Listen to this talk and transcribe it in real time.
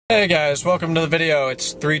Hey guys, welcome to the video.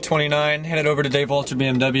 It's 3:29, headed over to Dave Walter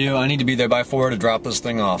BMW. I need to be there by 4 to drop this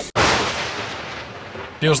thing off.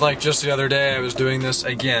 Feels like just the other day I was doing this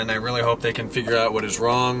again. I really hope they can figure out what is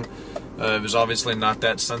wrong. It was obviously not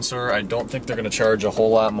that sensor. I don't think they're going to charge a whole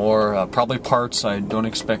lot more. Probably parts. I don't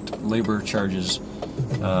expect labor charges.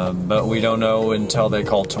 But we don't know until they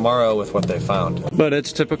call tomorrow with what they found. But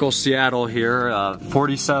it's typical Seattle here.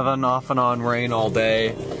 47 off and on rain all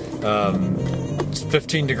day. It's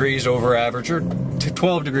 15 degrees over average, or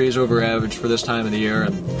 12 degrees over average for this time of the year.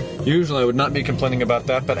 And usually I would not be complaining about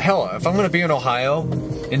that, but hell, if I'm going to be in Ohio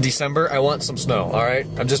in December, I want some snow, alright?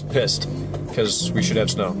 I'm just pissed, because we should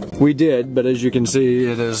have snow. We did, but as you can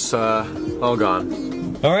see, it is all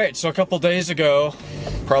gone. Alright, so a couple days ago,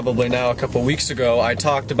 probably now a couple weeks ago, I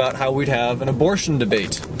talked about how we'd have an abortion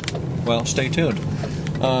debate. Well, stay tuned.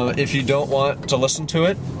 If you don't want to listen to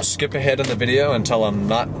it, skip ahead in the video until I'm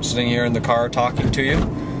not sitting here in the car talking to you.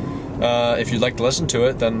 If you'd like to listen to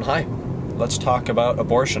it, then hi, let's talk about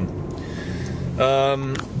abortion.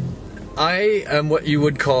 I am what you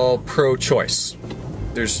would call pro-choice.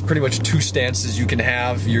 There's pretty much two stances you can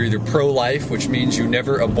have. You're either pro-life, which means you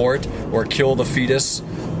never abort or kill the fetus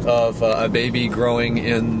of a baby growing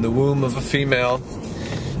in the womb of a female.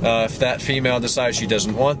 If that female decides she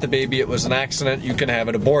doesn't want the baby, it was an accident, you can have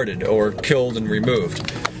it aborted or killed and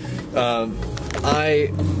removed.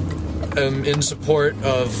 I am in support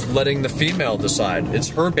of letting the female decide. It's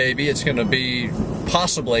her baby, it's going to be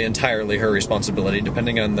possibly entirely her responsibility,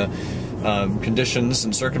 depending on the conditions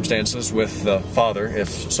and circumstances with the father, if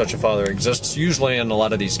such a father exists. Usually in a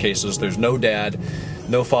lot of these cases, there's no dad,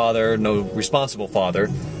 no father, no responsible father.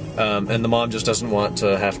 And the mom just doesn't want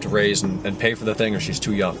to have to raise and pay for the thing, or she's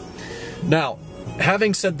too young. Now,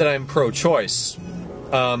 having said that I'm pro-choice,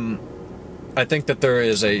 I think that there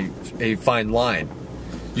is a fine line.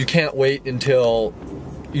 You can't wait until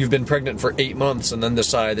you've been pregnant for 8 months and then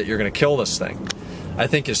decide that you're going to kill this thing. I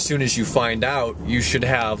think as soon as you find out, you should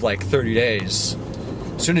have like 30 days.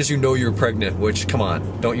 As soon as you know you're pregnant, which, come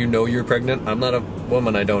on, don't you know you're pregnant? I'm not a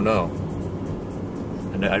woman, I don't know.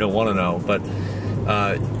 And I don't want to know, but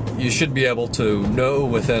you should be able to know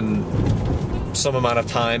within some amount of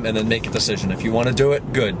time and then make a decision. If you want to do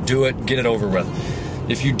it, good. Do it, get it over with.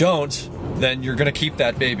 If you don't, then you're going to keep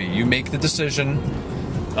that baby. You make the decision.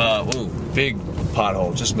 Ooh, big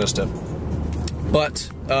pothole, just missed it.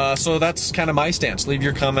 But, so that's kind of my stance. Leave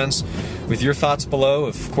your comments with your thoughts below.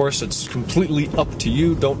 Of course, it's completely up to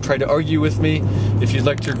you. Don't try to argue with me. If you'd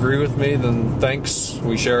like to agree with me, then thanks.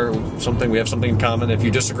 We share something, we have something in common. If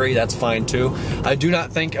you disagree, that's fine too. I do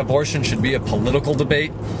not think abortion should be a political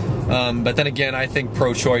debate. But then again, I think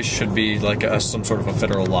pro-choice should be like some sort of a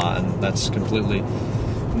federal law, and that's completely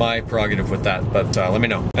my prerogative with that, but let me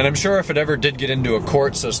know. And I'm sure if it ever did get into a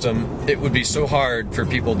court system, it would be so hard for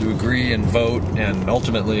people to agree and vote and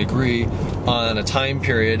ultimately agree on a time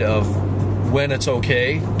period of when it's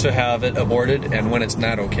okay to have it aborted and when it's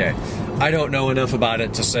not okay. I don't know enough about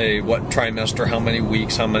it to say what trimester, how many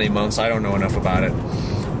weeks, how many months. I don't know enough about it.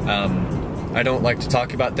 I don't like to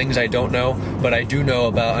talk about things I don't know, but I do know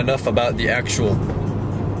enough about the actual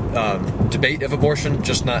debate of abortion,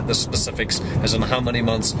 just not the specifics as in how many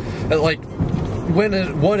months. Like,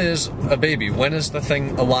 what is a baby? When is the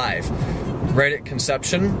thing alive? Right at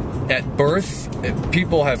conception? At birth?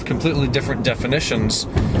 People have completely different definitions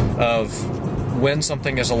of when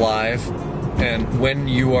something is alive and when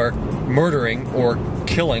you are murdering or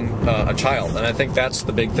killing a child. And I think that's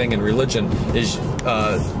the big thing in religion, is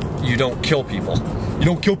you don't kill people. You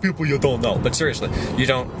don't kill people you don't know. But seriously, you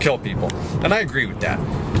don't kill people. And I agree with that.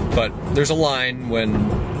 But there's a line when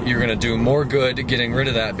you're going to do more good getting rid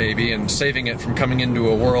of that baby and saving it from coming into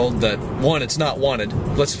a world that, one, it's not wanted.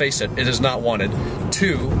 Let's face it, it is not wanted.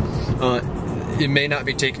 Two, it may not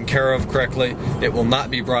be taken care of correctly. It will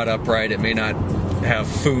not be brought up right. It may not have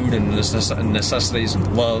food and necessities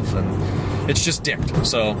and love. And it's just dicked.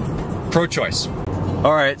 So, pro-choice.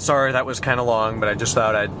 Alright, sorry that was kind of long, but I just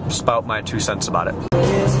thought I'd spout my 2 cents about it.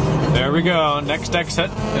 There we go, next exit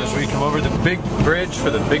as we come over the big bridge for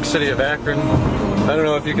the big city of Akron. I don't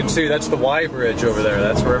know if you can see, that's the Y bridge over there.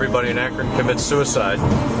 That's where everybody in Akron commits suicide.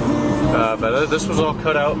 But this was all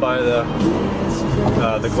cut out by the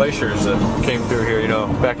glaciers that came through here, you know,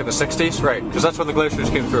 back in the 60s? Right, because that's when the glaciers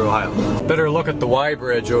came through Ohio. Better look at the Y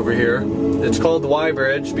bridge over here. It's called the Y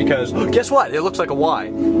bridge because, guess what? It looks like a Y.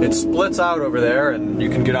 It splits out over there and you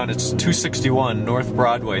can get on, it's 261 North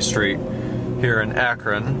Broadway Street here in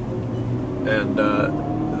Akron. And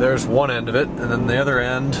there's one end of it, and then the other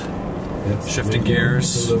end, shifting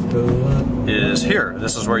gears, is here.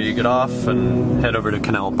 This is where you get off and head over to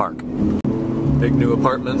Canal Park. Big new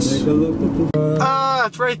apartments. Yeah,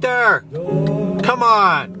 it's right there. Come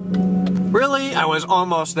on. Really? I was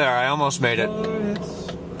almost there. I almost made it.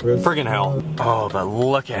 Friggin' hell. Oh, but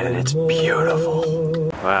look at it. It's beautiful.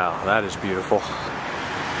 Wow, that is beautiful.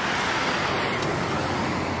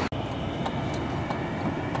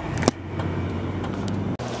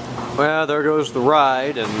 Well, there goes the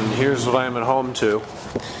ride, and here's what I'm at home to.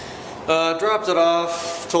 Dropped it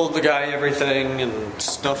off, told the guy everything and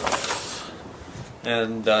stuff,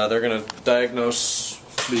 and they're gonna diagnose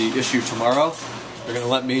the issue tomorrow. They're gonna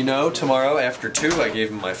let me know tomorrow after 2. I gave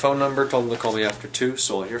them my phone number, told them to call me after 2,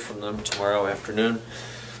 so I'll hear from them tomorrow afternoon.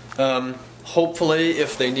 Hopefully,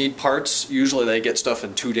 if they need parts, usually they get stuff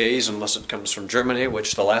in 2 days unless it comes from Germany,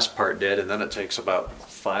 which the last part did, and then it takes about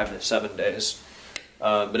 5 to 7 days.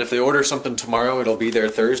 But if they order something tomorrow, it'll be there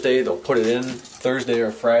Thursday. They'll put it in Thursday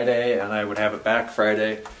or Friday, and I would have it back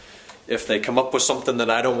Friday. If they come up with something that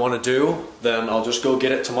I don't want to do, then I'll just go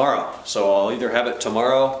get it tomorrow. So I'll either have it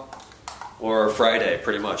tomorrow or Friday,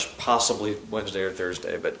 pretty much, possibly Wednesday or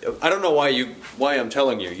Thursday. But I don't know why I'm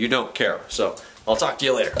telling you. You don't care. So I'll talk to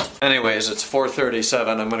you later. Anyways, it's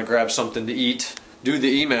 4:37. I'm gonna grab something to eat, do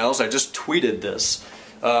the emails. I just tweeted this.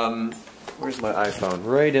 Where's my iPhone?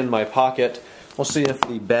 Right in my pocket. We'll see if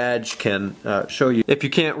the badge can show you. If you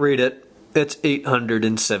can't read it, it's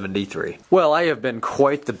 873. Well, I have been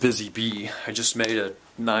quite the busy bee. I just made a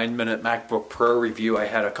 9-minute MacBook Pro review. I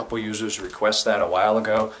had a couple users request that a while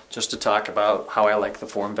ago just to talk about how I like the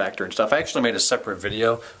form factor and stuff. I actually made a separate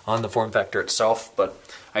video on the form factor itself, but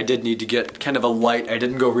I did need to get kind of a light. I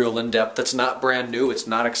didn't go real in-depth. It's not brand new. It's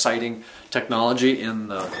not exciting technology in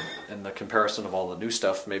the comparison of all the new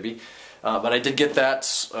stuff, maybe. But I did get that.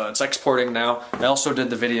 It's exporting now. I also did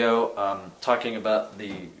the video talking about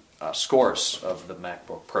the scores of the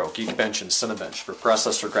MacBook Pro, Geekbench and Cinebench for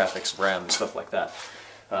processor, graphics, RAM, stuff like that.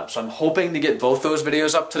 So I'm hoping to get both those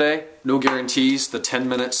videos up today. No guarantees. The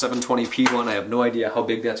 10-minute 720p one, I have no idea how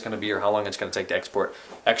big that's going to be or how long it's going to take to export.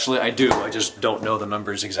 Actually, I do. I just don't know the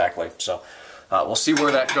numbers exactly. So we'll see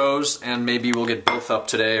where that goes, and maybe we'll get both up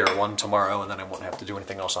today or one tomorrow, and then I won't have to do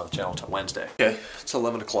anything else on the channel until Wednesday. Okay, it's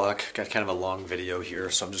 11 o'clock. Got kind of a long video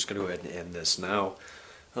here, so I'm just going to go ahead and end this now.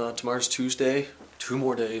 Tomorrow's Tuesday. 2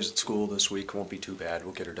 more days at school this week. Won't be too bad.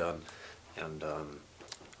 We'll get her done. And I'll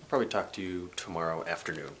probably talk to you tomorrow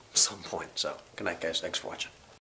afternoon at some point. So, good night, guys. Thanks for watching.